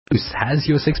Has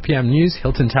your 6 p.m. news.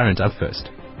 Hilton Tarrant up first.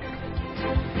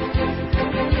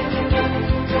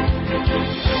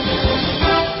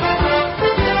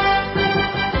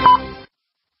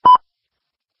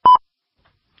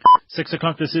 Six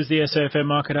o'clock, this is the SAFM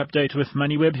Market Update with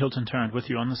MoneyWeb. Hilton Tarrant with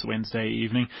you on this Wednesday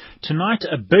evening. Tonight,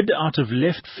 a bid out of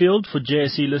left field for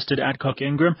JSE-listed Adcock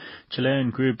Ingram.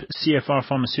 Chilean group CFR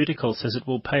Pharmaceuticals says it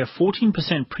will pay a 14%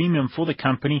 premium for the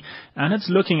company, and it's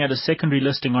looking at a secondary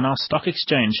listing on our stock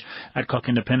exchange. Adcock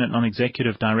Independent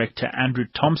Non-Executive Director Andrew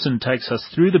Thompson takes us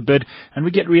through the bid, and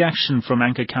we get reaction from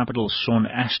Anchor Capital's Sean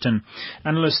Ashton.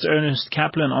 Analyst Ernest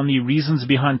Kaplan on the reasons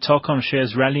behind Telkom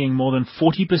shares rallying more than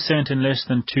 40% in less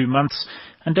than 2 months.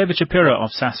 And David Shapiro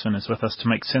of Sasfin is with us to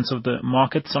make sense of the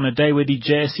markets on a day where the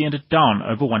JSE ended down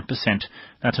over 1%.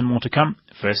 That and more to come.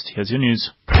 First, here's your news.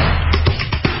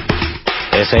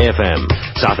 SAFM,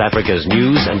 South Africa's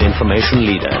news and information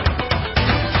leader.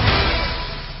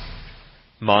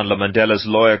 Mandla Mandela's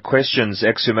lawyer questions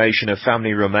exhumation of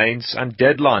family remains and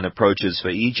deadline approaches for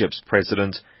Egypt's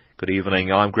president. Good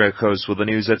evening, I'm Greg Host with the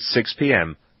news at 6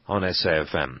 p.m. on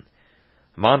SAFM.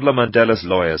 Mandla Mandela's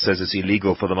lawyer says it's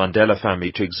illegal for the Mandela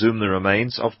family to exhume the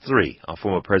remains of 3 of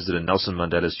former President Nelson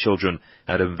Mandela's children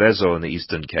at Mvezo in the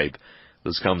Eastern Cape.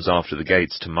 This comes after the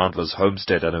gates to Mandla's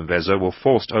homestead at Mvezo were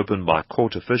forced open by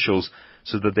court officials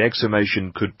so that the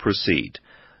exhumation could proceed.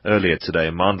 Earlier today,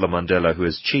 Mandla Mandela, who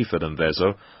is chief at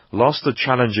Mvezo, lost the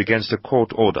challenge against a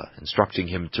court order instructing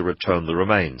him to return the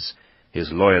remains.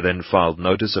 His lawyer then filed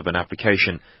notice of an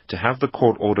application to have the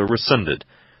court order rescinded.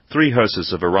 3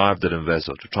 hearses have arrived at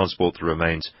Mvezo to transport the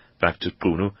remains back to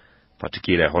Qunu.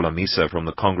 Patikile Holamisa from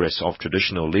the Congress of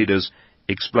Traditional Leaders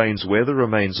explains where the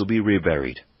remains will be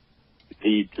reburied.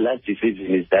 The last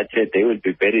decision is that they will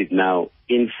be buried now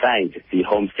inside the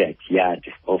homestead yard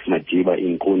of Madiba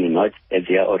in Qunu, not at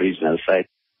their original site.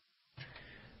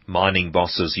 Mining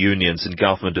bosses, unions and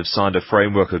government have signed a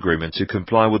framework agreement to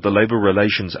comply with the Labour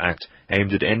Relations Act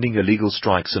aimed at ending illegal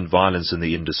strikes and violence in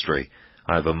the industry.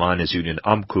 However, miners' union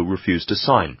AMCU refused to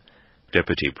sign.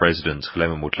 Deputy President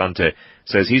Clement Motlanthe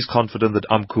says he's confident that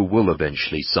AMCU will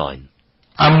eventually sign.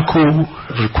 AMCU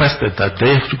requested that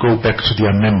they have to go back to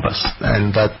their members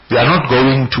and that they are not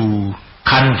going to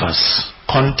canvass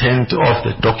content of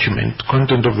the document.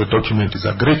 Content of the document is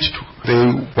agreed to. They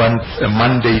want a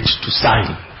mandate to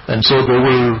sign. And so they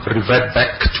will revert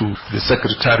back to the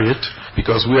Secretariat,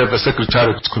 because we have a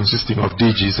Secretariat consisting of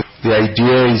DGs. The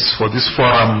idea is for this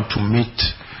forum to meet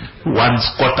once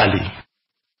quarterly.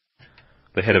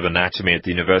 The head of anatomy at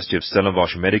the University of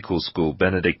Stellenbosch Medical School,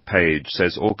 Benedict Page,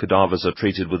 says all cadavers are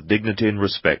treated with dignity and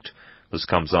respect. This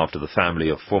comes after the family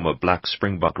of former Black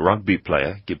Springbok rugby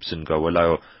player, Gibson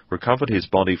Gowelao, recovered his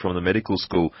body from the medical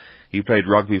school. He played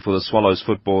rugby for the Swallows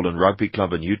Football and Rugby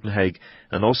Club in Uitenhage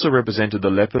and also represented the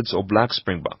Leopards or Black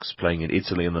Springboks, playing in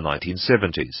Italy in the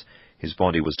 1970s. His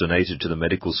body was donated to the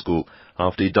medical school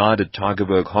after he died at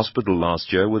Tygerberg Hospital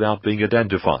last year without being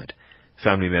identified.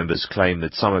 Family members claim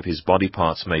that some of his body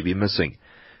parts may be missing.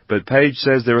 But Page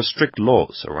says there are strict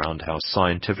laws around how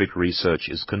scientific research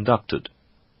is conducted.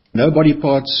 No body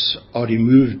parts are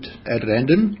removed at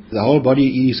random. The whole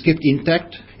body is kept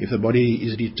intact. If the body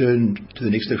is returned to the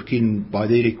next of kin by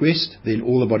their request, then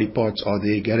all the body parts are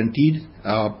there guaranteed.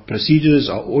 Our procedures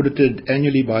are audited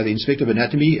annually by the Inspector of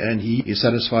Anatomy, and he is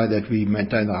satisfied that we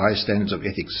maintain the highest standards of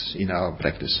ethics in our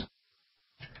practice.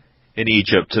 In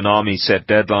Egypt, an army-set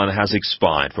deadline has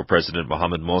expired for President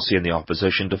Mohamed Morsi and the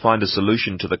opposition to find a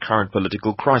solution to the current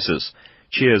political crisis.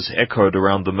 Cheers echoed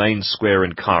around the main square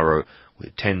in Cairo,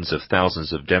 where tens of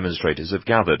thousands of demonstrators have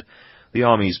gathered. The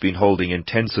army's been holding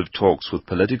intensive talks with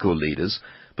political leaders,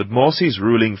 but Morsi's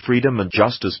ruling Freedom and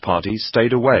Justice Party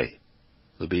stayed away.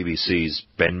 The BBC's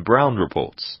Ben Brown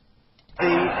reports. The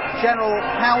General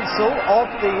Council of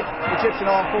the Egyptian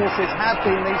Armed Forces have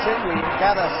been meeting. We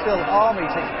gather still are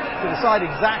meeting to decide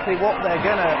exactly what they're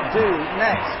going to do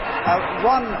next.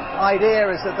 One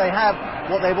idea is that they have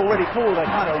what they've already called a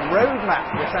kind of roadmap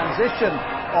for the transition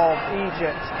of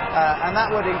Egypt, and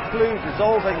that would include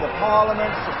dissolving the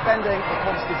parliament, suspending the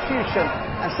constitution,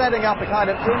 and setting up a kind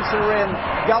of interim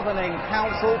governing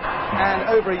council.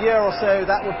 And over a year or so,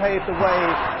 that would pave the way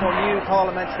for new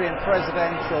parliamentary and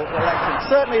presidential elections.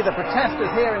 Certainly the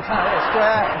protesters here in Tahrir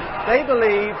Square, they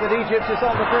believe that Egypt is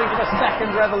on the brink of a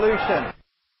second revolution.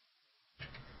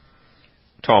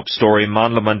 Top story,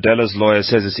 Mandla Mandela's lawyer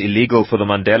says it's illegal for the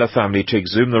Mandela family to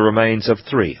exhume the remains of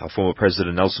 3 of former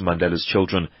President Nelson Mandela's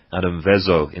children at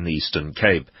Mvezo in the Eastern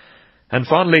Cape. And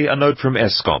finally, a note from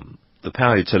Eskom. The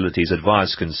power utilities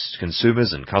advise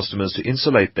consumers and customers to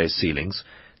insulate their ceilings.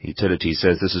 The utility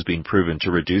says this has been proven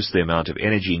to reduce the amount of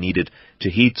energy needed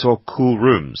to heat or cool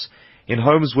rooms. In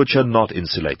homes which are not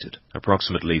insulated,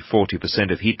 approximately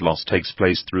 40% of heat loss takes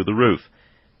place through the roof.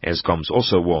 Eskom's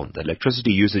also warned that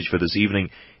electricity usage for this evening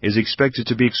is expected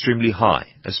to be extremely high,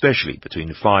 especially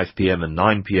between 5 p.m. and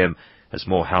 9 p.m. as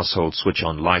more households switch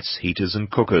on lights, heaters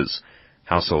and cookers.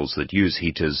 Households that use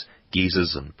heaters,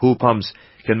 geysers and pool pumps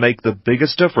can make the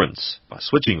biggest difference by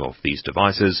switching off these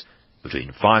devices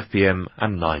between 5 p.m.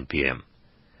 and 9 p.m.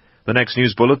 The next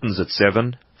news bulletin's at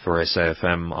 7. For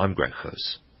SAFM, I'm Greg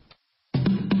Hoos.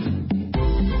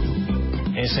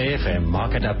 SAFM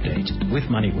Market Update with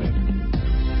MoneyWeb.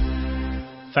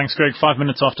 Thanks, Greg. 5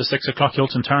 minutes after 6 o'clock,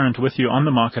 Hilton Tarrant with you on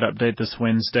the market update this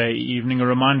Wednesday evening. A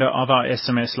reminder of our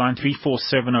SMS line,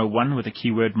 34701 with the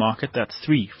keyword market. That's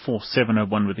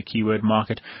 34701 with the keyword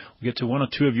market. We'll get to one or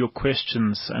two of your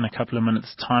questions in a couple of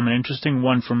minutes' time. An interesting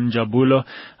one from Jabulo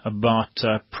about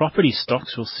property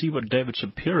stocks. We'll see what David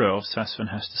Shapiro of Sasfin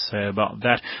has to say about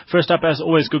that. First up, as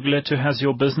always, Gugulethu has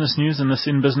your business news, and this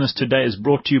In Business Today is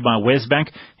brought to you by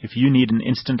WesBank. If you need an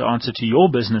instant answer to your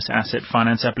business asset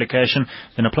finance application,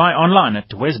 then apply online at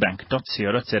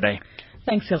wesbank.co.za.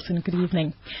 Thanks, Hilton. Good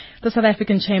evening. The South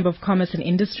African Chamber of Commerce and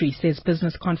Industry says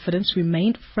business confidence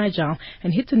remained fragile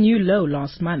and hit a new low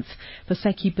last month. The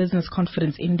SACCI Business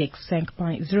Confidence Index sank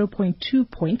by 0.2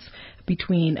 points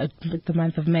between the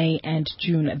month of May and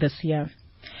June this year.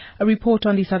 A report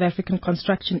on the South African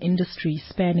construction industry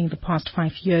spanning the past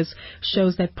 5 years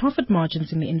shows that profit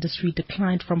margins in the industry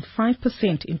declined from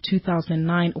 5% in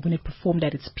 2009 when it performed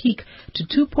at its peak to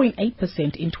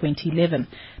 2.8% in 2011.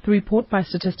 The report by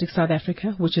Statistics South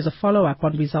Africa, which is a follow-up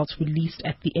on results released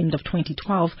at the end of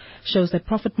 2012, shows that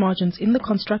profit margins in the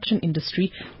construction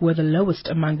industry were the lowest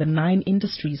among the 9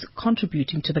 industries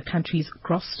contributing to the country's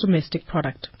gross domestic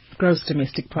product. And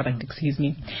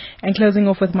closing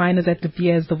off with miners at De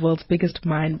Beers, the world's biggest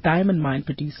diamond mine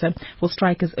producer, will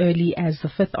strike as early as the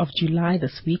 5th of July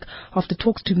this week after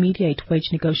talks to mediate wage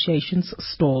negotiations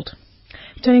stalled.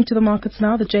 Turning to the markets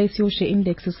now, the JSE All-Share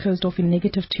Index has closed off in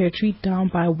negative territory, down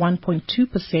by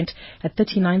 1.2% at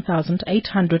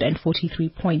 39,843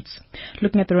 points.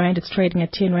 Looking at the rand, it's trading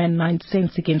at 10 rand 9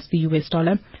 cents against the US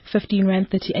dollar, 15 rand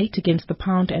 38 against the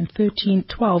pound, and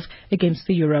 13.12 against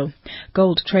the euro.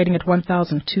 Gold trading at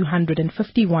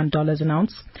 $1,251 an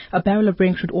ounce, a barrel of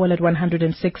Brent crude oil at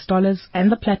 $106,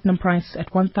 and the platinum price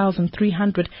at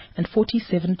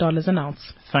 $1,347 an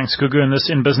ounce. Thanks, Gugu. And this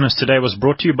In Business Today was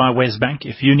brought to you by WesBank.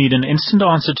 If you need an instant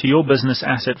answer to your business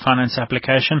asset finance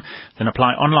application, then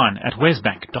apply online at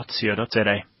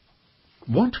wesbank.co.za.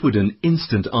 What would an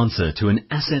instant answer to an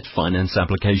asset finance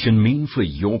application mean for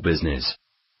your business?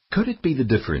 Could it be the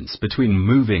difference between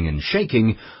moving and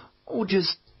shaking, or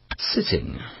just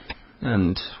sitting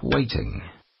and waiting?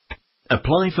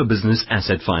 Apply for business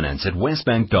asset finance at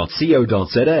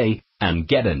wesbank.co.za and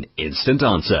get an instant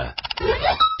answer.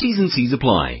 T's and C's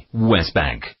apply.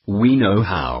 WesBank. We know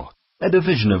how. A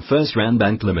division of First Rand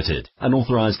Bank Limited, an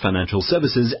authorized financial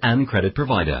services and credit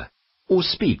provider. Or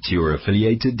speak to your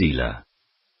affiliated dealer.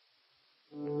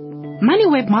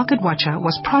 MoneyWeb Market Watcher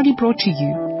was proudly brought to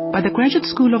you by the Graduate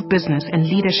School of Business and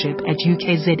Leadership at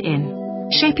UKZN,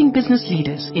 shaping business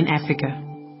leaders in Africa.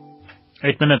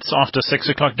 8 minutes after 6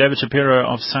 o'clock, David Shapiro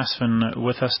of Sasfin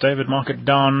with us. David, market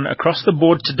down across the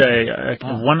board today,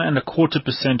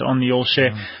 1.25% on the all-share.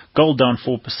 Gold down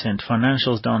 4%,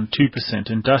 financials down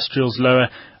 2%, industrials lower,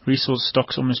 resource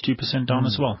stocks almost 2% down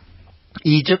as well.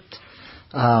 Egypt,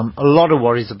 a lot of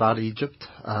worries about Egypt.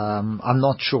 I'm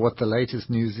not sure what the latest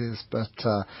news is, but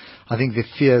I think the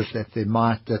fears that the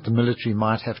military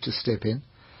might have to step in.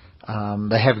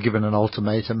 They have given an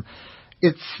ultimatum.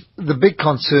 The big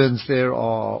concerns there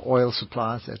are oil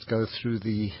supplies that go through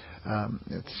the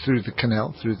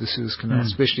canal, through the Suez Canal,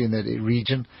 especially in that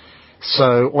region.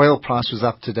 So oil price was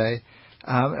up today.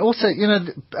 Also,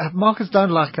 markets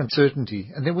don't like uncertainty.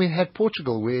 And then we had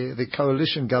Portugal, where the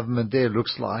coalition government there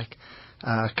looks like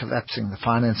collapsing. The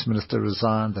finance minister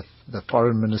resigned. The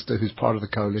foreign minister, who's part of the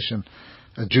coalition,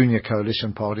 a junior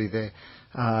coalition party there,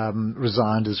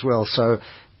 resigned as well. So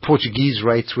Portuguese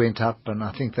rates went up, and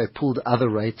I think they pulled other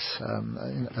rates,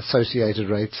 associated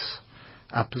rates,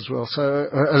 up as well. So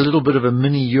a little bit of a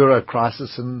mini euro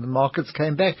crisis, and the markets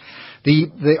came back.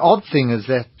 The odd thing is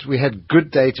that we had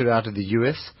good data out of the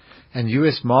US, and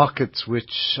US markets,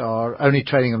 which are only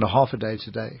trading on a half a day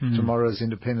today, tomorrow's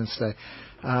Independence Day,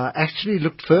 actually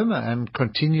looked firmer and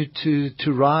continued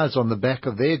to rise on the back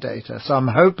of their data. So I'm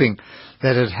hoping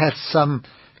that it has some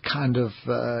kind of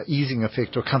easing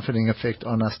effect or comforting effect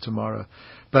on us tomorrow.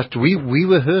 But we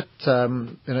were hurt,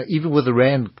 even with the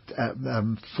rand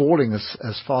falling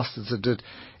as fast as it did.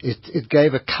 It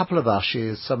gave a couple of our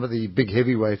shares, some of the big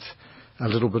heavyweights, a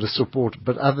little bit of support.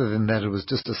 But other than that, it was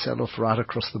just a sell-off right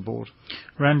across the board.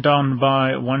 Rand down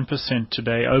by 1%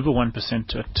 today, over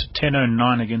 1% at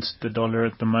 10.09 against the dollar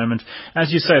at the moment.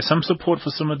 As you say, some support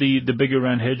for some of the bigger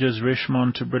Rand hedges,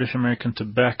 Richmond to British American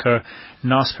Tobacco,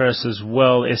 Naspers as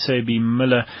well, SAB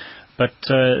Miller. But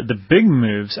the big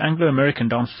moves, Anglo-American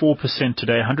down 4%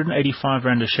 today, 185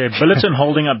 Rand a share. Billiton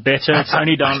holding up better, it's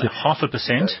only down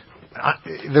 0.5%.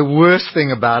 The worst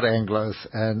thing about Anglos,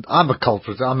 and I'm a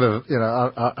culprit,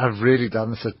 I've really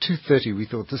done this at 230. We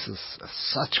thought this is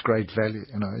such great value,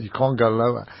 you can't go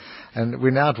lower. And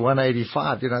we're now at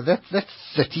 185, that's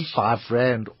 35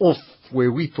 Rand off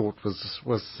where we thought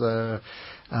was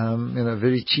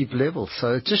very cheap level.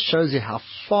 So it just shows you how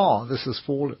far this has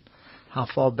fallen, how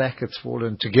far back it's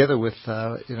fallen, together with,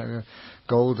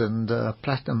 gold and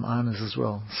platinum miners as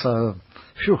well. So,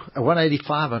 at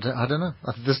 185, I don't know.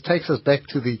 This takes us back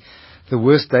to the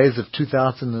worst days of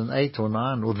 2008 or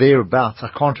 9 or thereabouts. I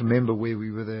can't remember where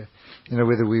we were there,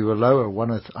 whether we were lower.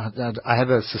 I have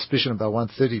a suspicion about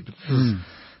 130,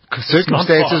 but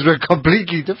circumstances were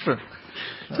completely different.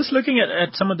 Just looking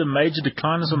at some of the major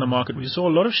decliners on the market, we saw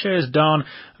a lot of shares down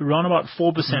around about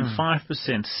 4%, 5%,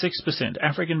 6%.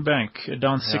 African Bank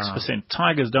down 6%.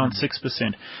 Tigers down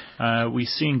 6%. We're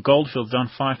seeing Goldfields down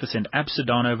 5%. Absa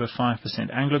down over 5%.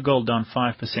 Anglo Gold down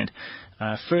 5%.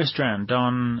 First Rand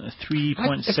down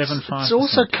 3.75%. It's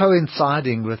also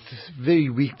coinciding with very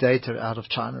weak data out of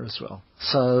China as well.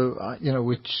 So,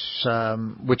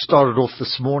 which started off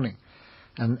this morning.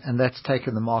 And that's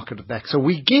taken the market back. So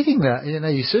we're getting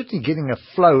you're certainly getting a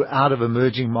flow out of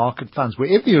emerging market funds.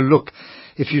 Wherever you look,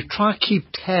 if you try to keep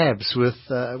tabs with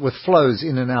flows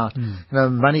in and out,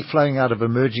 money flowing out of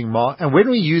emerging markets. And when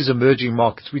we use emerging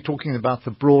markets, we're talking about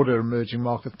the broader emerging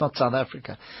markets, not South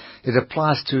Africa. It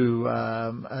applies to,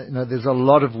 there's a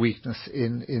lot of weakness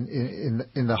in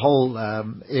the whole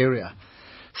area.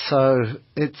 So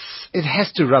it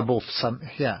has to rub off some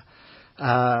here.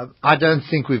 I don't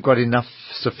think we've got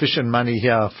sufficient money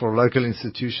here for local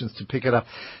institutions to pick it up.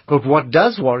 But what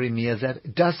does worry me is that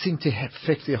it does seem to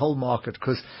affect the whole market,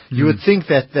 because you would think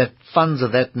that funds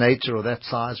of that nature or that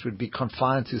size would be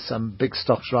confined to some big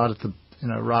stocks right at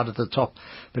the top.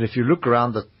 But if you look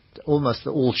around almost the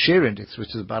all share index, which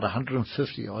is about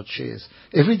 150 odd shares,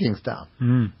 everything's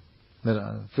down.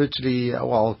 Virtually,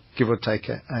 give or take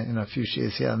a few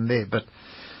shares here and there,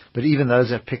 but even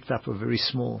those that picked up were very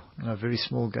small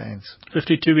gains.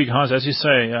 52-week highs, as you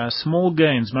say, small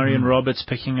gains. Murray and Roberts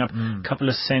picking up a couple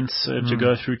of cents to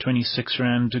go through 26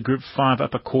 Rand. Group 5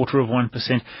 up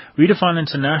 0.25%. Redefine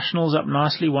International's up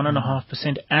nicely,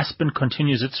 1.5%. Aspen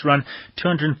continues its run,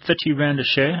 230 Rand a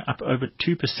share, up over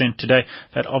 2% today.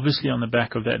 That obviously on the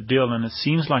back of that deal, and it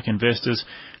seems like investors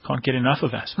can't get enough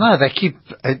of Aspen. No, they keep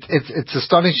it's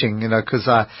astonishing, because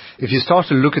if you start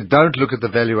to don't look at the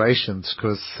valuations,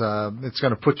 because it's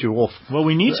going to put you off. Well,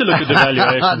 we need to look at the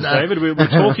valuations, David. We're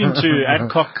talking to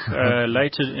Adcock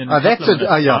later in a couple of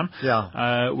minutes'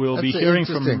 time. We'll be hearing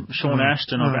from Sean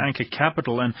Ashton of Anchor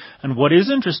Capital. And what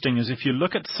is interesting is if you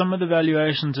look at some of the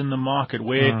valuations in the market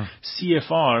where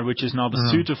CFR, which is now the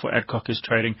suitor for Adcock, is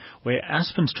trading, where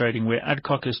Aspen's trading, where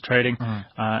Adcock is trading,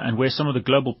 and where some of the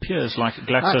global peers like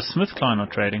GlaxoSmithKline are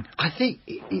trading. I think,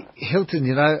 Hilton,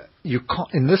 you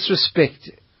can't, in this respect,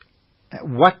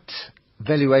 what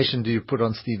valuation do you put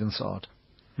on Stephen Saad?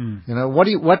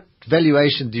 What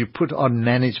valuation do you put on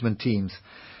management teams?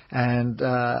 And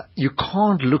you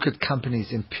can't look at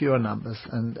companies in pure numbers.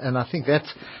 And I think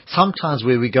that's sometimes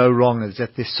where we go wrong, is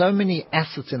that there's so many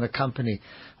assets in a company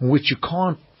which you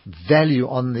can't value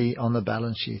on the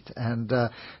balance sheet. And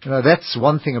that's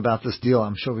one thing about this deal.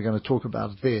 I'm sure we're going to talk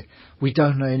about it there. We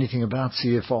don't know anything about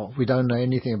CFR. We don't know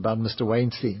anything about Mr.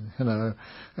 Weinstein.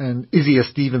 And is he a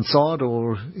Stephen Saad,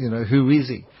 or who is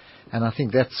he? And I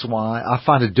think that's why I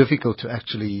find it difficult to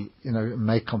actually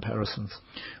make comparisons.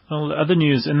 Well, other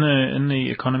news in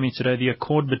the economy today, the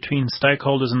accord between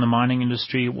stakeholders in the mining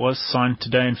industry was signed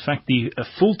today. In fact, the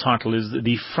full title is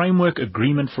the Framework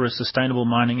Agreement for a Sustainable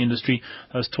Mining Industry.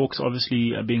 Those talks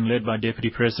obviously are being led by Deputy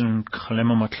President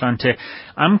Kgalema Motlanthe.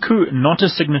 AMCU not a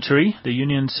signatory. The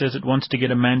union says it wants to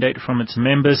get a mandate from its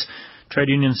members. Trade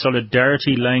Union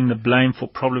Solidarity laying the blame for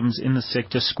problems in the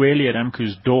sector squarely at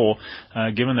AMCU's door,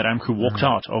 given that AMCU walked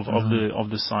out of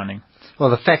the signing. Well,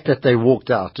 the fact that they walked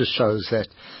out just shows that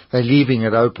they're leaving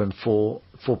it open for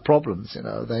problems.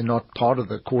 They're not part of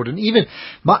the accord. And even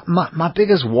my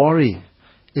biggest worry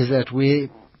is that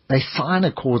they sign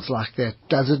accords like that,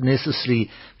 does it necessarily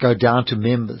go down to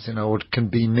members, or it can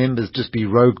be members, just be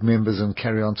rogue members and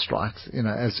carry on strikes,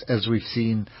 as we've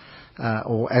seen,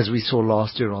 or as we saw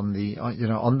last year on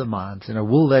the mines.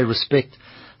 Will they respect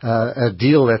a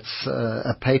deal that's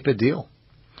a paper deal.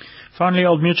 Finally,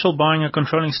 Old Mutual buying a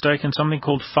controlling stake in something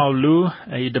called Faulu,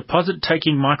 a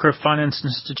deposit-taking microfinance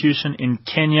institution in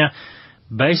Kenya.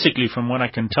 Basically, from what I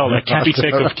can tell, the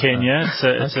Capitec of Kenya.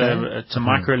 It's a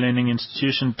micro-lending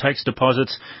institution, takes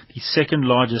deposits, the second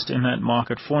largest in that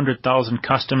market, 400,000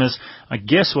 customers. I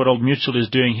guess what Old Mutual is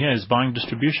doing here is buying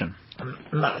distribution.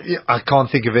 I can't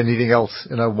think of anything else.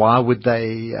 Why would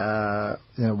they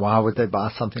buy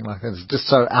something like that? It's just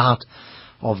so out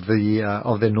of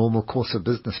their normal course of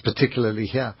business, particularly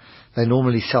here. They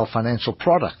normally sell financial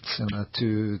products,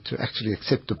 to actually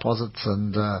accept deposits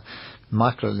and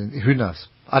micro. Who knows?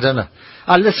 I don't know.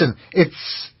 Listen,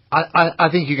 I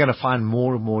think you're going to find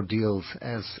more and more deals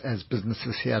as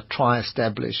businesses here try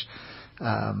establish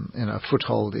a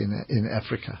foothold in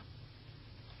Africa.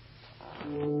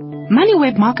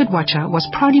 MoneyWeb Market Watcher was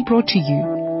proudly brought to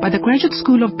you by the Graduate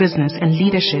School of Business and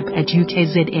Leadership at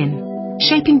UKZN,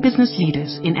 shaping business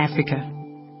leaders in Africa.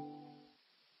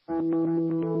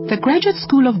 The Graduate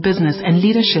School of Business and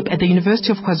Leadership at the University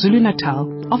of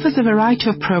KwaZulu-Natal offers a variety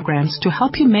of programs to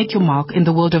help you make your mark in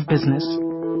the world of business.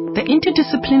 The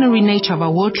interdisciplinary nature of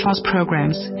our world-class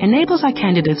programs enables our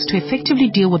candidates to effectively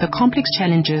deal with the complex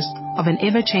challenges of an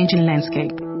ever-changing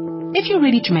landscape. If you're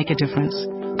ready to make a difference,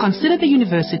 consider the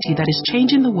university that is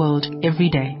changing the world every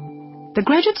day. The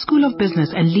Graduate School of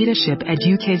Business and Leadership at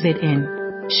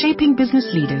UKZN, shaping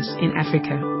business leaders in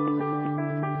Africa.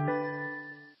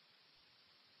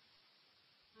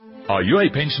 Are you a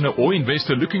pensioner or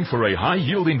investor looking for a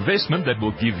high-yield investment that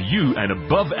will give you an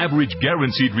above-average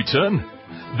guaranteed return?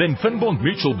 Then Finbond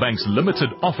Mutual Bank's limited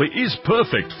offer is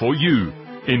perfect for you.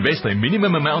 Invest a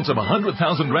minimum amount of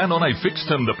 100,000 Rand on a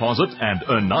fixed-term deposit and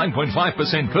earn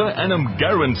 9.5% per annum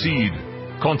guaranteed.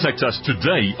 Contact us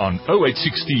today on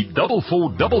 0860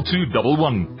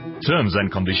 442211. Terms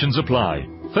and conditions apply.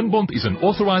 Finbond is an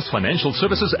authorized financial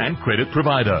services and credit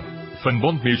provider.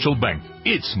 Finbond Mutual Bank.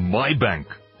 It's my bank.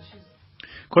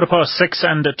 6:15,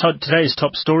 and today's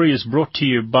top story is brought to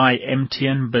you by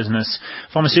MTN Business.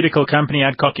 Pharmaceutical company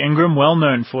Adcock Ingram, well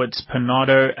known for its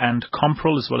Panado and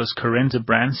Comprel as well as Corenza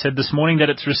brands, said this morning that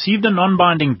it's received a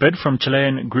non-binding bid from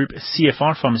Chilean group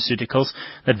CFR Pharmaceuticals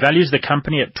that values the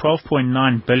company at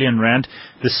 12.9 billion rand.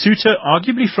 The suitor,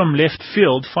 arguably from left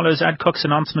field, follows Adcock's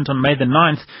announcement on May the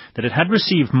 9th that it had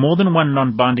received more than one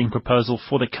non-binding proposal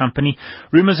for the company.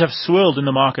 Rumours have swirled in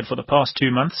the market for the past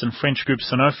 2 months, and French group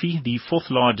Sanofi, the fourth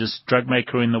largest drug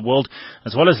maker in the world,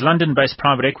 as well as London-based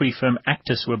private equity firm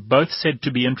Actis, were both said to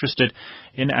be interested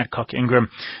in Adcock Ingram.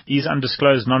 These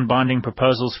undisclosed non-binding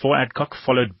proposals for Adcock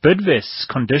followed Bidvest's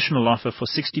conditional offer for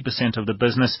 60% of the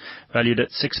business, valued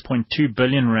at 6.2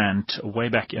 billion rand, way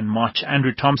back in March.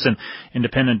 Andrew Thompson,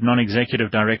 independent non-executive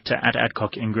director at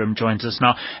Adcock Ingram, joins us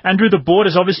now. Andrew, the board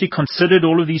has obviously considered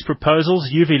all of these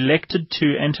proposals. You've elected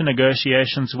to enter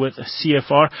negotiations with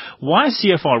CFR. Why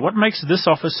CFR? What makes this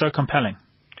offer so compelling?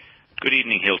 Good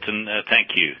evening, Hilton.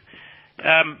 Thank you.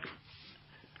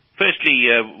 Firstly,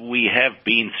 we have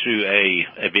been through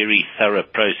a very thorough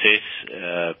process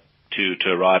to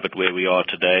arrive at where we are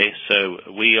today. So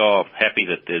we are happy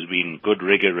that there's been good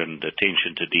rigor and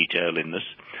attention to detail in this.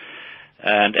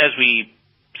 And as we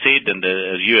said, and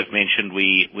as you have mentioned,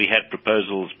 we had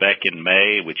proposals back in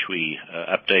May, which we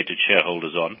updated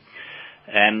shareholders on.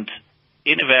 And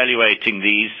in evaluating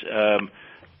these,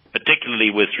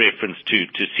 particularly with reference to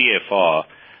CFR,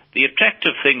 the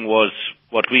attractive thing was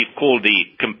what we've called the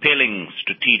compelling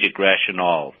strategic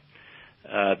rationale.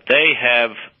 They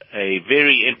have a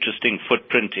very interesting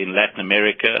footprint in Latin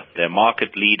America. They're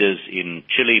market leaders in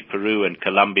Chile, Peru, and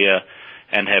Colombia,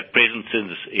 and have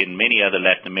presences in many other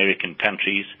Latin American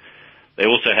countries. They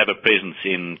also have a presence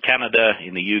in Canada,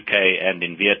 in the UK, and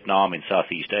in Vietnam in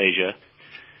Southeast Asia.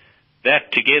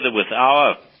 That, together with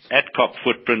our Adcock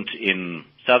footprint in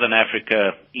Southern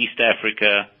Africa, East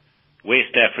Africa,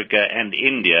 West Africa, and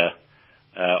India,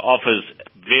 offers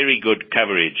very good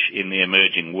coverage in the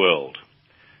emerging world.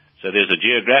 So there's a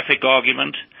geographic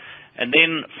argument. And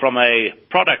then from a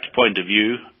product point of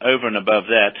view, over and above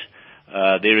that,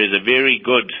 there is a very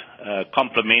good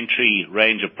complementary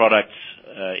range of products.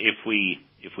 If we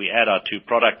add our two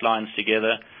product lines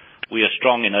together, we are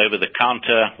strong in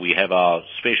over-the-counter. We have our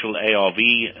special ARV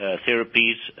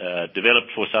therapies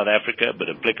developed for South Africa but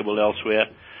applicable elsewhere.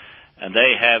 And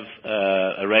they have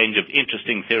a range of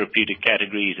interesting therapeutic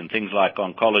categories in things like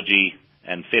oncology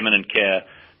and feminine care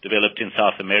developed in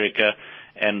South America,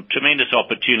 and tremendous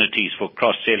opportunities for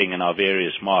cross-selling in our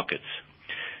various markets.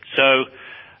 So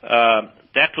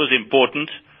that was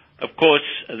important. Of course,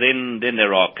 then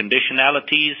there are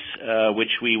conditionalities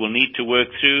which we will need to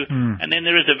work through. And then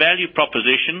there is a value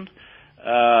proposition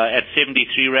at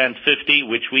 73 Rand 50,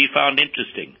 which we found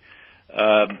interesting.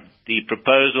 The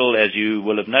proposal, as you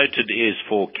will have noted, is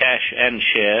for cash and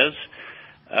shares.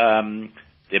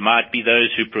 There might be those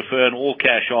who prefer an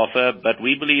all-cash offer, but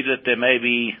we believe that there may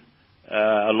be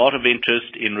a lot of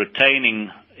interest in retaining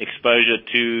exposure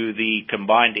to the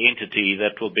combined entity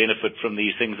that will benefit from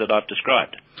these things that I've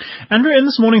described. Andrew, in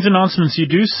this morning's announcements, you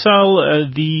do sell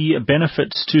the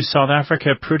benefits to South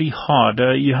Africa pretty hard.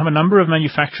 You have a number of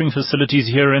manufacturing facilities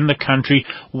here in the country.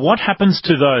 What happens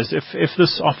to those if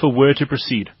this offer were to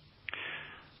proceed?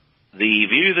 The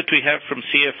view that we have from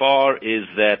CFR is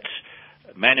that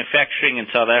manufacturing in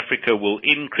South Africa will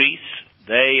increase.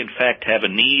 They, in fact, have a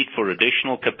need for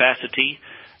additional capacity,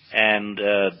 and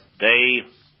they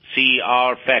see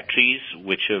our factories,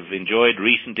 which have enjoyed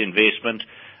recent investment,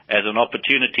 as an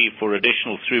opportunity for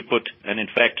additional throughput and, in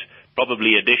fact,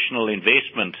 probably additional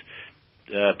investment,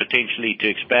 potentially to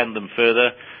expand them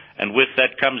further. And with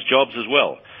that comes jobs as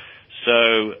well.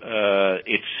 So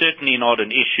it's certainly not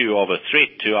an issue of a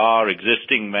threat to our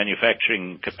existing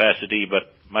manufacturing capacity,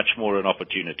 but much more an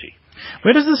opportunity.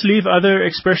 Where does this leave other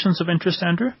expressions of interest,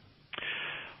 Andrew?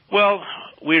 Well,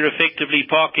 we're effectively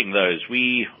parking those.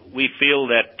 We feel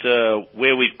that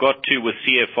where we've got to with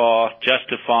CFR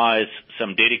justifies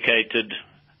some dedicated,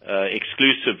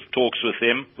 exclusive talks with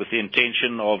them with the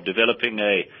intention of developing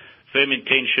a firm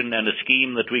intention and a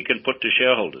scheme that we can put to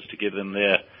shareholders to give them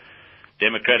their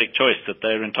democratic choice that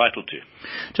they're entitled to.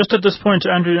 Just at this point,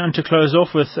 Andrew, and to close off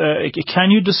with,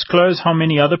 can you disclose how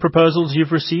many other proposals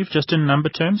you've received, just in number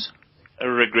terms?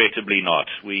 Regrettably not.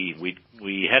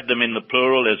 We had them in the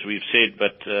plural, as we've said,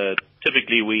 but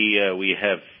typically we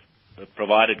have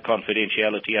provided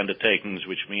confidentiality undertakings,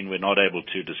 which mean we're not able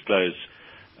to disclose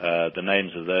the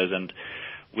names of those, and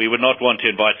we would not want to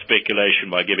invite speculation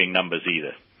by giving numbers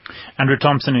either. Andrew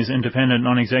Thompson is Independent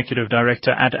Non-Executive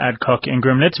Director at Adcock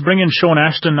Ingram. Let's bring in Sean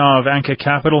Ashton now of Anchor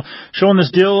Capital. Sean,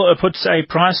 this deal puts a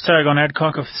price tag on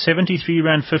Adcock of 73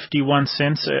 Rand 51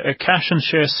 cents, a cash and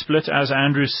share split, as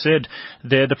Andrew said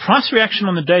there. The price reaction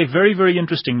on the day, very, very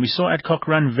interesting. We saw Adcock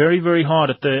run very, very hard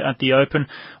at the open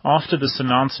after this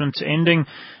announcement, ending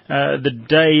the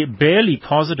day barely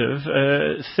positive,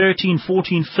 13,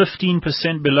 14,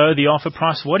 15% below the offer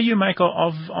price. What do you make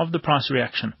of the price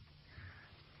reaction?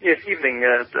 Yes, evening,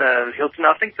 Hilton.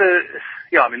 I think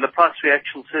the price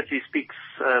reaction certainly speaks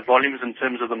volumes in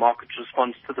terms of the market's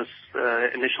response to this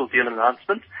initial deal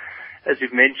announcement. As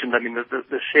you've mentioned,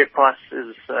 the share price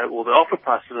is, or the offer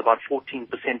price is about 14%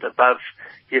 above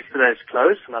yesterday's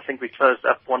close, and I think we closed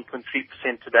up 1.3%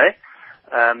 today.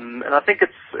 And I think it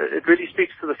really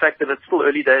speaks to the fact that it's still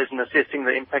early days in assessing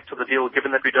the impact of the deal,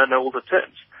 given that we don't know all the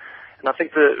terms. And I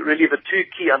think the two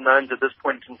key unknowns at this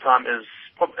point in time is,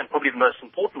 and probably the most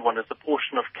important one, is the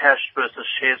portion of cash versus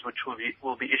shares which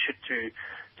will be issued to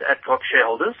Adcock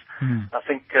shareholders. I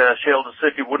think shareholders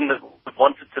certainly would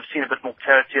wanted to have seen a bit more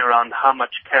clarity around how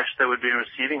much cash they would be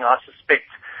receiving. I suspect,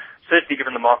 certainly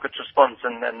given the market's response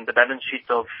and the balance sheet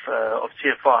of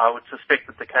CFR, I would suspect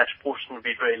that the cash portion would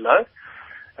be very low.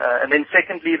 And then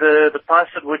secondly, the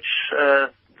price at which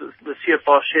the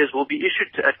CFR shares will be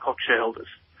issued to Adcock shareholders.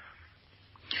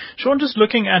 Sean, just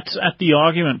looking at the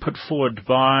argument put forward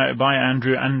by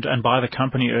Andrew and by the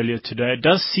company earlier today, it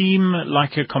does seem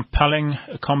like a compelling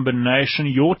combination.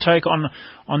 Your take on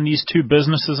these two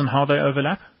businesses and how they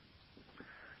overlap?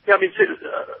 Yeah,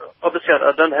 obviously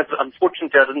I don't have,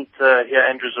 unfortunately I didn't hear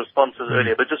Andrew's responses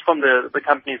earlier, but just from the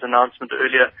company's announcement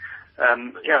earlier,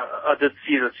 I did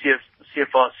see the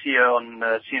CFR CEO on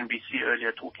CNBC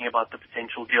earlier talking about the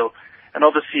potential deal. And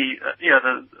obviously,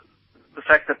 the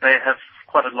fact that they have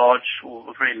quite a large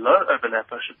or very low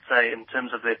overlap, I should say, in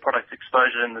terms of their product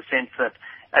exposure, in the sense that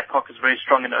Adcock is very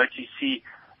strong in OTC,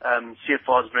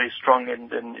 CFR is very strong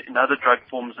in other drug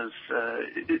forms,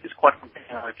 is quite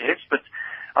compelling, I guess. But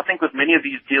I think with many of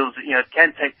these deals, it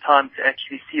can take time to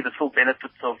actually see the full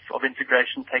benefits of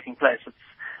integration taking place.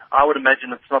 I would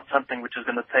imagine it's not something which is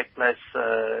going to take place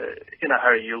in a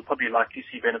hurry. You'll probably likely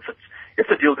see benefits. If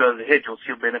the deal goes ahead, you'll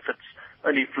see benefits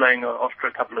only flowing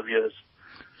after a couple of years.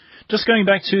 Just going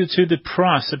back to the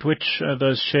price at which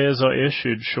those shares are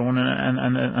issued, Sean,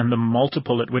 and the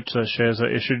multiple at which those shares are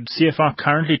issued. CFR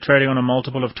currently trading on a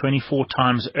multiple of 24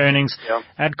 times earnings. Yeah.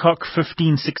 Adcock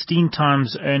 15, 16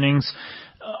 times earnings.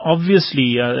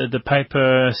 Obviously, the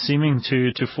paper seeming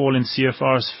to fall in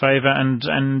CFR's favor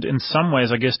and in some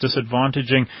ways, I guess,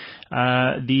 disadvantaging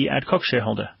the Adcock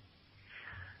shareholder.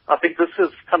 I think this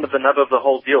is kind of the nub of the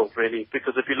whole deal, really,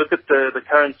 because if you look at the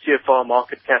current CFR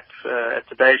market cap, at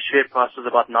today's share price is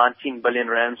about 19 billion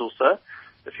rands or so.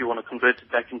 if you want to convert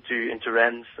it back into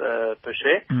rands per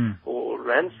share or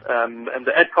rands. And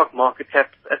the Adcock market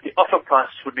cap at the offer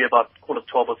price would be about, call it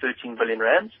 12 or 13 billion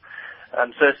rands.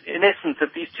 So in essence,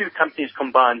 if these two companies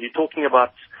combined, you're talking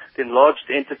about the enlarged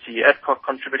entity, Adcock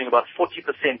contributing about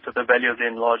 40% of the value of the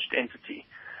enlarged entity.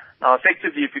 Now,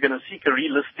 effectively, if you're going to seek a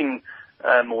relisting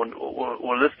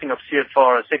or listing of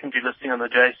CFR, a secondary listing on the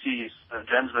JSE's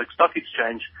Johannesburg Stock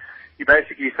Exchange, you're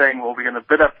basically saying, well, we're going to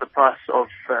bid up the price of,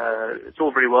 it's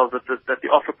all very well that the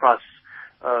offer price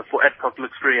for Adcock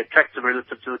looks very attractive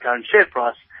relative to the current share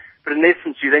price, but in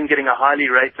essence, you're then getting a highly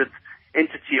rated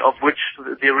entity of which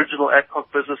the original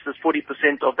Adcock business is 40%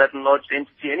 of that enlarged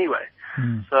entity anyway.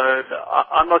 So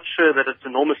I'm not sure that it's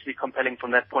enormously compelling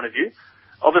from that point of view.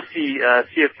 Obviously,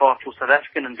 CFR for South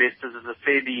African investors is a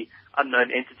fairly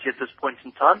unknown entity at this point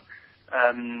in time.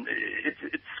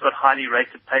 It's got highly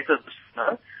rated papers.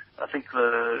 No? I think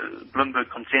the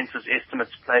Bloomberg consensus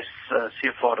estimates place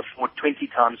CFR at a 20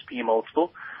 times PE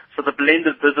multiple. So the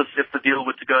blended business, if the deal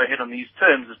were to go ahead on these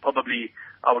terms, is probably,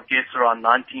 I would guess, around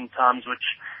 19 times, which,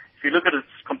 if you look at it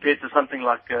compared to something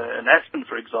like an Aspen,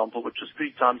 for example, which is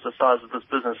 3 times the size of this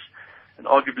business, and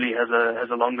arguably has a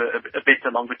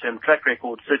better longer-term track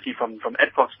record, certainly from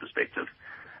Adcock's perspective.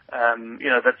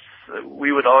 We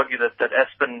would argue that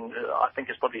Aspen, I think,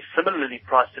 is probably similarly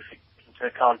priced if you take into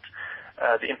account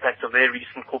the impact of their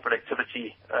recent corporate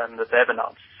activity that they've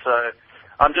announced. So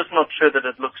I'm just not sure that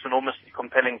it looks enormously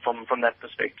compelling from that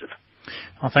perspective.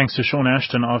 Well, thanks to Sean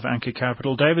Ashton of Anchor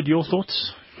Capital. David, your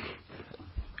thoughts?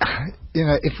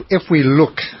 If we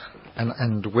look,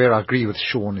 and where I agree with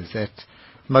Sean is that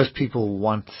most people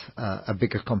want a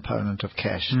bigger component of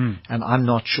cash, and I'm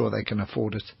not sure they can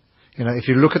afford it. If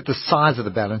you look at the size of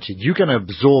the balance sheet, you're going to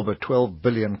absorb a 12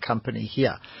 billion company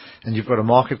here, and you've got a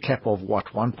market cap of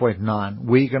 1.9.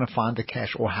 Where are you going to find the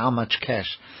cash, or how much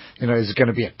cash? Is it going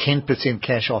to be a 10%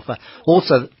 cash offer?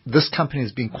 Also, this company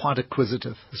has been quite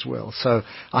acquisitive as well. So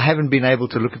I haven't been able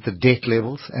to look at the debt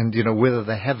levels and, whether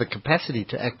they have the capacity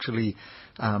to actually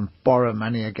borrow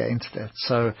money against that.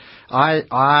 So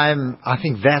I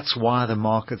think that's why the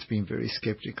market's been very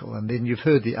skeptical. And then you've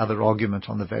heard the other argument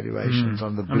on the valuations,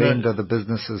 on the blend of the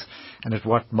businesses, and at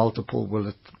what multiple will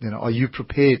it, are you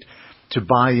prepared to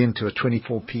buy into a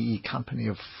 24 PE company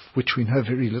of which we know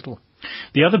very little?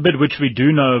 The other bid which we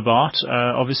do know about,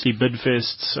 obviously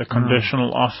Bidvest's a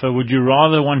conditional offer. Would you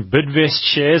rather want Bidvest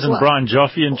shares and Brian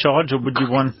Joffe in charge, or would you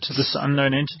want this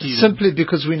unknown entity? Simply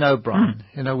because we know Brian.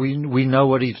 We know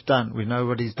what he's done. We know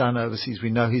what he's done overseas.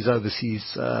 We know his overseas,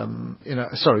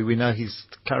 we know his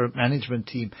current management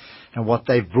team and what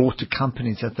they've brought to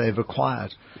companies that they've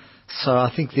acquired. So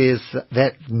I think there's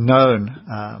that known,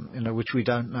 which we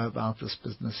don't know about this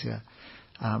business here.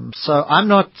 So I'm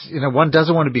not, one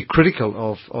doesn't want to be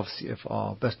critical of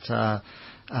CFR, but,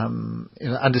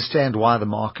 understand why the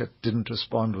market didn't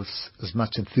respond with as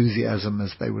much enthusiasm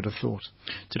as they would have thought.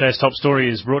 Today's top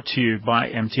story is brought to you by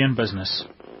MTN Business.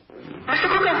 Mr.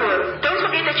 Kukenberg, don't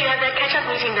forget that you have that catch-up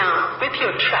meeting now with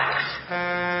your tracks.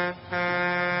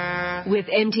 With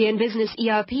MTN Business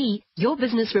ERP, your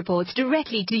business reports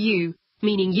directly to you,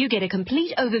 meaning you get a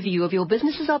complete overview of your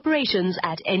business's operations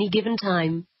at any given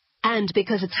time. And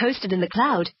because it's hosted in the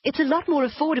cloud, it's a lot more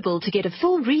affordable to get a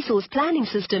full resource planning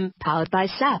system powered by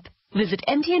SAP. Visit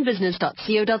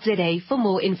mtnbusiness.co.za for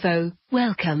more info.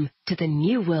 Welcome to the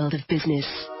new world of business.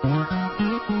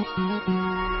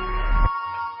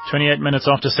 28 minutes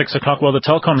after 6 o'clock. Well, the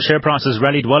Telkom share price has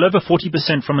rallied well over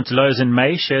 40% from its lows in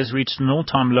May. Shares reached an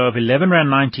all-time low of 11.93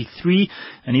 Rand,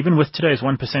 and even with today's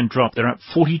 1% drop, they're up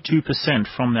 42%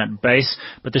 from that base.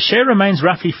 But the share remains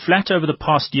roughly flat over the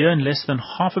past year and less than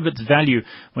half of its value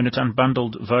when it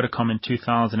unbundled Vodacom in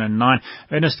 2009.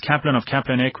 Ernest Kaplan of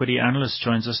Kaplan Equity Analyst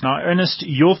joins us now. Ernest,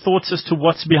 your thoughts as to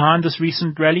what's behind this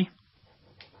recent rally?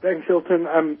 Thanks, Hilton.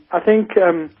 I think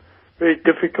very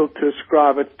difficult to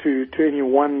ascribe it to any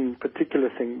one particular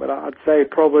thing, but I'd say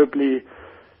probably,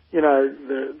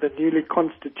 the newly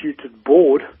constituted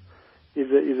board is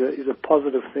a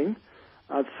positive thing.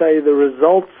 I'd say the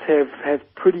results have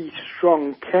pretty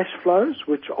strong cash flows,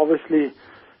 which obviously,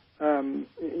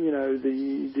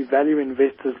 the value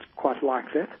investors quite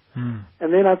like that. And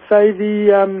then I'd say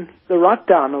the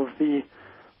write-down of the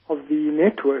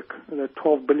network, the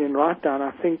 12 billion write-down, I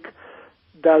think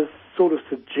does sort of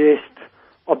suggest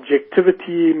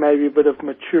objectivity, maybe a bit of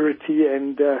maturity,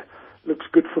 and looks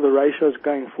good for the ratios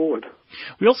going forward.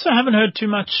 We also haven't heard too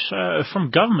much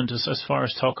from government as far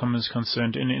as Telkom is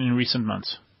concerned in recent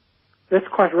months. That's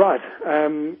quite right.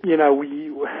 The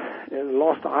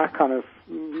last I kind of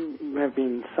have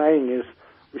been saying is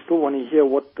we still want to hear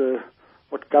what the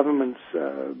what government's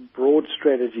broad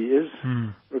strategy is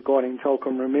regarding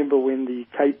Telkom. Remember when the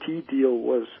KT deal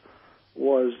was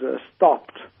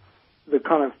stopped, the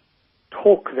kind of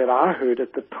talk that I heard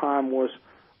at the time was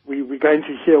we're going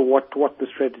to hear what the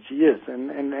strategy is,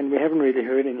 and we haven't really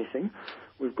heard anything.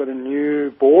 We've got a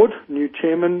new board, new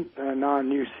chairman, now a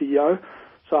new CEO,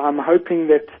 so I'm hoping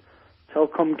that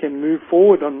Telkom can move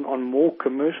forward on more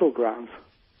commercial grounds.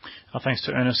 Thanks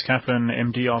to Ernest Kaplan,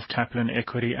 MD of Kaplan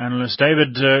Equity Analyst.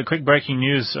 David, quick breaking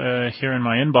news here in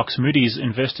my inbox. Moody's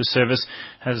Investor Service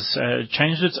has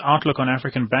changed its outlook on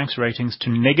African banks' ratings to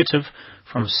negative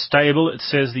from stable. It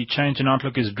says the change in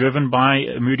outlook is driven by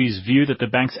Moody's view that the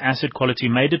bank's asset quality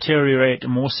may deteriorate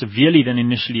more severely than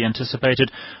initially anticipated,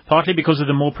 partly because of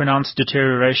the more pronounced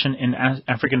deterioration in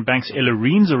African banks'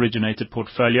 Ellerines originated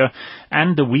portfolio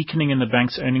and the weakening in the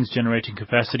bank's earnings generating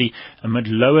capacity amid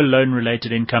lower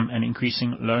loan-related income and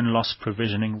increasing loan loss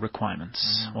provisioning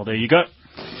requirements. Well, there you go.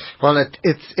 Well,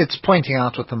 it's pointing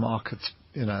out what the markets,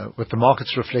 with the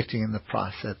markets reflecting in the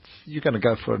price, that you're going to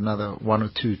go for another 1 or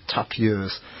 2 tough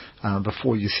years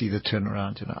before you see the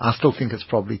turnaround. I still think it's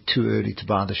probably too early to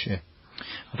buy the share.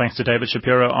 Well, thanks to David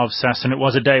Shapiro of SAS, and it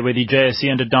was a day where the JSE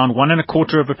ended down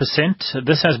 1.25%.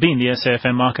 This has been the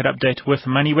SAFM Market Update with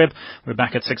MoneyWeb. We're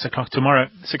back at 6 o'clock tomorrow,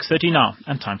 6:30 now,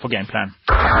 and time for Game Plan.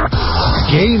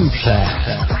 Game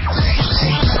Plan.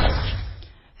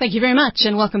 Thank you very much,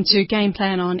 and welcome to Game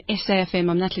Plan on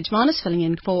SAFM. I'm Natalie Jemanis, filling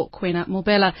in for Kwena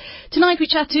Mobela. Tonight we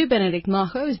chat to Benedict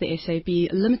Macho, who's the SAB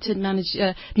Limited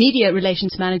Media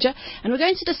Relations Manager, and we're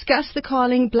going to discuss the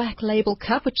Carling Black Label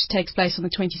Cup, which takes place on the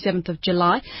 27th of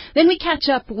July. Then we catch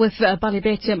up with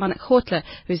Balibete Manakotla,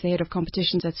 who's the head of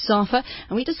competitions at SAFA,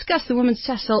 and we discuss the Women's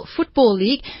Sasol Football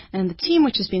League and the team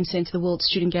which has been sent to the World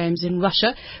Student Games in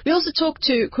Russia. We also talk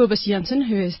to Kobus Jansen,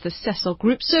 who is the Sasol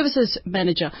Group Services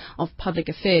Manager of Public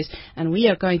Affairs. And we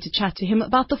are going to chat to him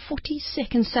about the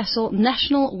 42nd Sasol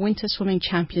National Winter Swimming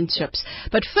Championships.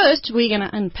 But first, we're going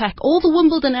to unpack all the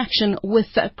Wimbledon action with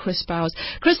Chris Bowers.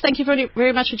 Chris, thank you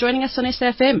very much for joining us on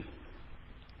SAFM.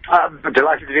 I'm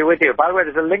delighted to be with you. By the way,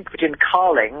 there's a link between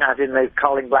Carling, as in the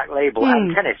Carling Black Label,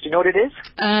 and tennis. Do you know what it is?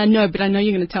 No, but I know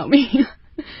you're going to tell me.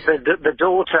 The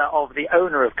daughter of the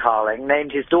owner of Carling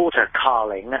named his daughter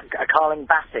Carling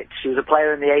Bassett. She was a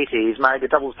player in the 80s, married a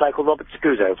doubles player called Robert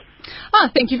Scuso.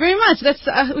 Thank you very much. That's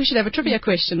we should have a trivia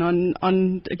question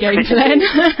on Game Plan.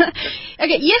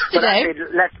 Okay, yesterday.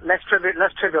 Less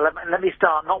trivial. Let me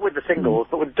start not with the singles,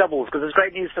 but with doubles, because there's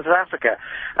great news for South Africa.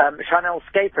 Chanel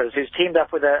Scapers, who's teamed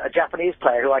up with a Japanese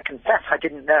player who I confess I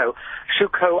didn't know,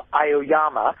 Shuko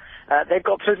Aoyama. They've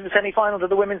got through to the semi-finals of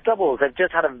the women's doubles. They've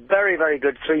just had a very, very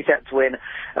good 3-set win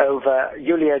over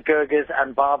Yulia Gerges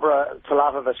and Barbara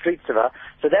Talavova-Stritsova.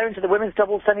 So they're into the women's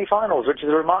doubles semi-finals, which is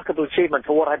a remarkable achievement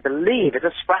for what I believe is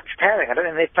a scratch pairing. I don't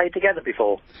think they've played together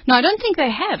before. No, I don't think they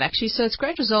have, actually. So it's a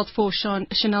great result for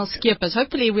Chanel Schippers.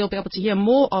 Hopefully we'll be able to hear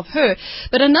more of her.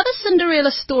 But another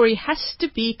Cinderella story has to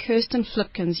be Kirsten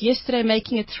Flipkens, yesterday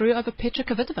making it through over Petra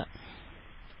Kvitova.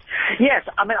 Yes,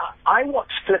 I mean, I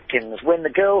watched Flipkens win the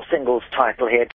girls' singles title here